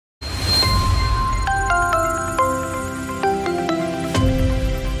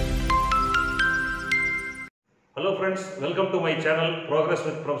friends, welcome to my channel Progress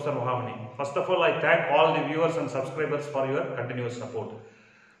with Prof.Mahamani. First of all, I thank all the viewers and subscribers for your continuous support.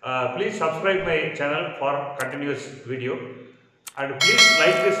 Please subscribe my channel for continuous video and please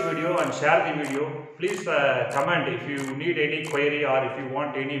like this video and share the video. Please comment if you need any query or if you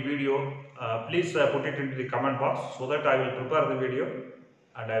want any video. Please put it into the comment box so that I will prepare the video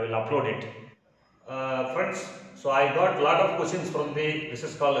and I will upload it. Friends, so I got a lot of questions from the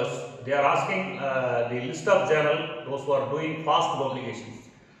research scholars. They are asking the list of journal, those who are doing fast publications.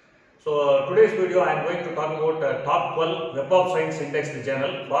 So today's video I am going to talk about top 12 Web of Science indexed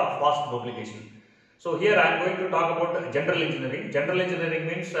journal for fast publication. So here I am going to talk about general engineering. General engineering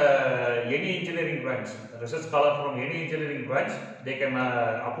means any engineering branch, research scholar from any engineering branch, they can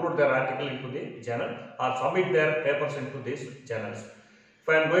upload their article into the journal or submit their papers into these journals. If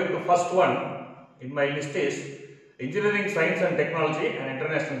I am going to first one in my list is Engineering, Science and Technology, an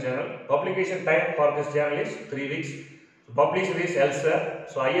international journal. Publication time for this journal is 3 weeks. Publisher is elsewhere.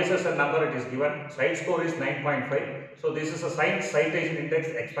 So ISSN number it is given. Site score is 9.5. So this is a Science Citation Index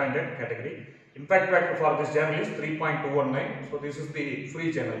expanded category. Impact factor for this journal is 3.219. So this is the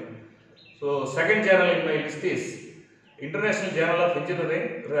free journal. So second journal in my list is International Journal of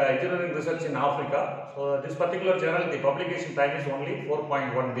Engineering, Engineering Research in Africa. So this particular journal, the publication time is only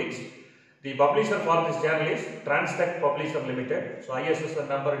 4.1 weeks. The publisher for this journal is Transtech Publisher Limited. So ISSN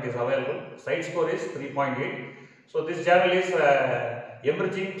number it is available. Site score is 3.8. So this journal is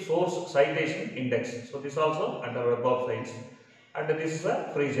Emerging Source Citation Index. So this also under Web of Science. And this is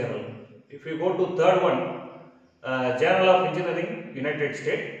a free journal. If you go to third one, Journal of Engineering, United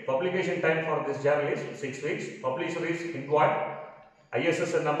States. Publication time for this journal is 6 weeks. Publisher is Hindward.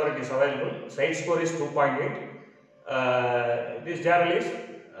 ISSN number it is available. Site score is 2.8. This journal is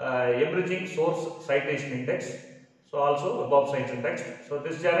Emerging Source Citation Index. So also Web of Science Index. So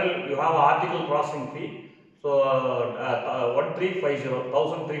this journal you have article processing fee. So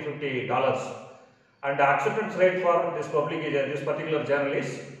 $1,350 and the acceptance rate for this publication, this particular journal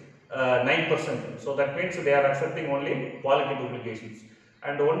is 9%. So that means they are accepting only quality publications.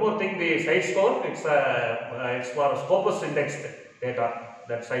 And one more thing, the site score it's for Scopus indexed data,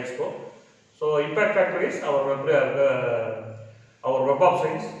 that site score. So impact factor is our Web of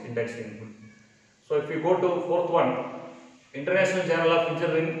Science indexing. So if you go to fourth one, International Journal of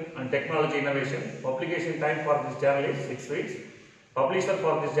Engineering and Technology Innovation. Publication time for this journal is 6 weeks. Publisher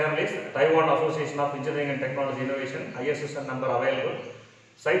for this journal is Taiwan Association of Engineering and Technology Innovation. ISSN number available.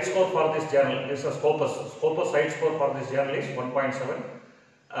 Site score for this journal, this is Scopus. Scopus site score for this journal is 1.7.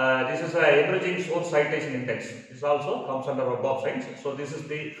 This is a Emerging Source Citation Index. This also comes under Web of Science. So this is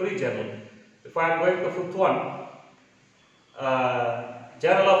the free journal. If I am going to fifth one,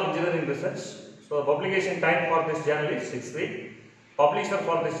 Journal of Engineering Research. So publication time for this journal is 6 weeks. Publisher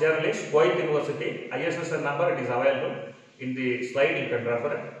for this journal is Kuwait University. ISSN number it is available in the slide, you can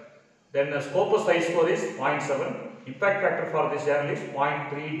refer it. Then Scopus site score is 0.7. Impact factor for this journal is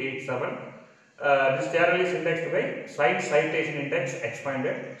 0.387. This journal is indexed by Science Citation Index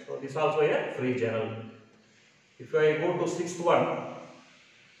expanded. So this is also a free journal. If I go to sixth one,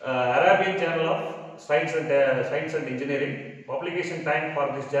 Arabian Journal of Science and Engineering. Publication time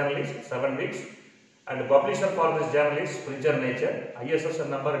for this journal is 7 weeks. And the publisher for this journal is Springer Nature. ISSN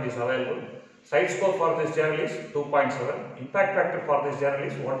number it is available. Site score for this journal is 2.7. Impact factor for this journal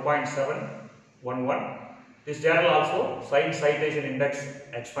is 1.711. This journal also Science Citation Index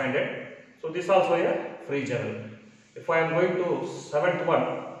expanded. So this also a free journal. If I am going to seventh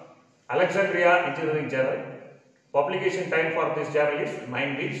one, Alexandria Engineering Journal. Publication time for this journal is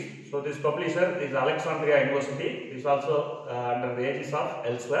 9 weeks. So this publisher is Alexandria University. This is also under the aegis of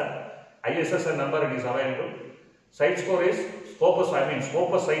elsewhere. ISSN number it is available. Site score is Scopus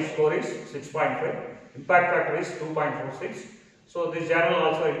site score is 6.5. Impact factor is 2.46. So this journal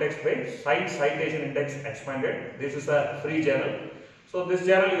also indexed by Science Citation Index expanded. This is a free journal. So this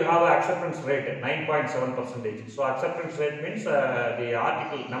journal you have acceptance rate 9.7%. So acceptance rate means the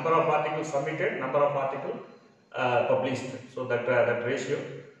article, number of articles submitted, number of articles published. So that ratio.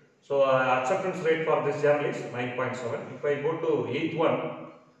 So acceptance rate for this journal is 9.7. If I go to eighth one,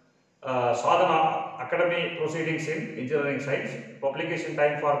 Sadhana Academy Proceedings in Engineering Science. Publication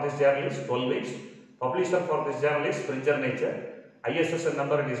time for this journal is 12 weeks. Publisher for this journal is Springer Nature. ISSN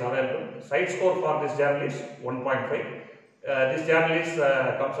number it is available. Site score for this journal is 1.5. This journal is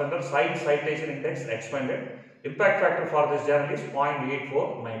comes under Science Citation Index expanded. Impact factor for this journal is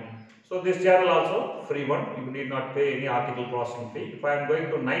 0.849. So this journal also free one. You need not pay any article processing fee. If I am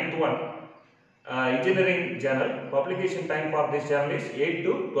going to ninth one, Engineering Journal. Publication time for this journal is 8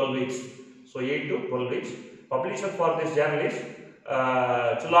 to 12 weeks. So 8 to 12 weeks. Publisher for this journal is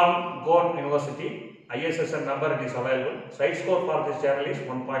Chulalongkorn University. ISSN number it is available. Site score for this journal is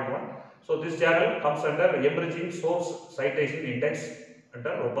 1.1. So this journal comes under Emerging Source Citation Index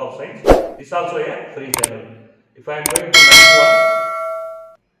under Web of Science. This is also a free journal. If I am going to next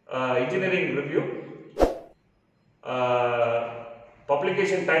one, engineering review.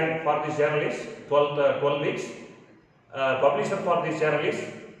 Publication time for this journal is 12 weeks. Publisher for this journal is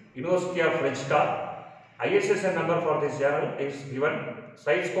University of Registrar. ISSN number for this journal is given.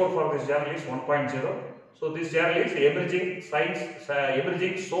 Site score for this journal is 1.0. So this journal is Emerging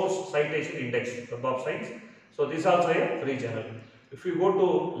Source Citation Index, Web of Science. So this is also a free journal. If you go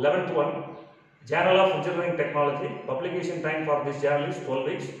to 11th one, Journal of Engineering Technology. Publication time for this journal is 12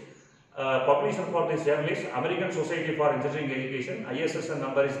 weeks. Publisher for this journal is American Society for Engineering Education. ISSN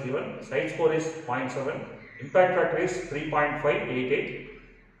number is given. Site score is 0.7. Impact factor is 3.588.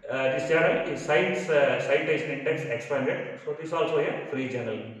 This journal is Science Citation Index expanded. So this is also a free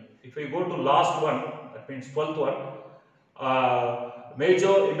journal. If we go to last one, that means 12th one,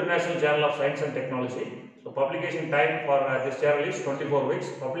 Major International Journal of Science and Technology. So publication time for this journal is 24 weeks.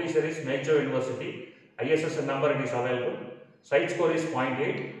 Publisher is Major University. ISSN number it is available. Site score is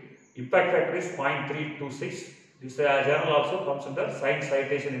 0.8. Impact factor is 0.326. This journal also comes under Science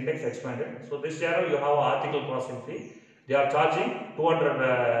Citation Index expanded. So this journal you have article processing fee. They are charging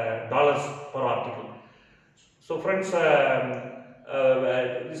 $200 per article. So friends, these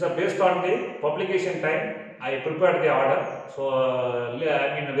are based on the publication time. I prepared the order. So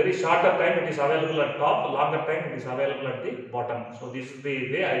in a very shorter time it is available at top, longer time it is available at the bottom. So this is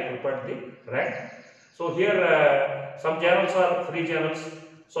the way I prepared the rank. So here some journals are free journals.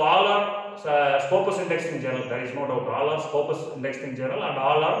 So all are Scopus indexing journal, there is no doubt. All are Scopus indexing journal and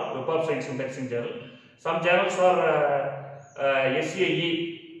all are Web of Science indexing journal. Some journals are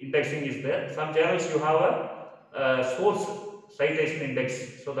SCAE indexing is there. Some journals you have a source citation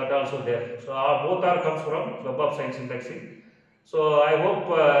index, so that also there. So both are comes from Web of Science indexing. So I hope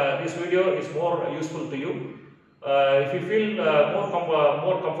this video is more useful to you. If you feel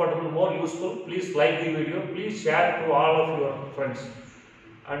more comfortable, more useful, please like the video. Please share to all of your friends.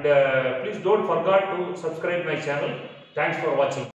 And please don't forget to subscribe my channel. Thanks for watching.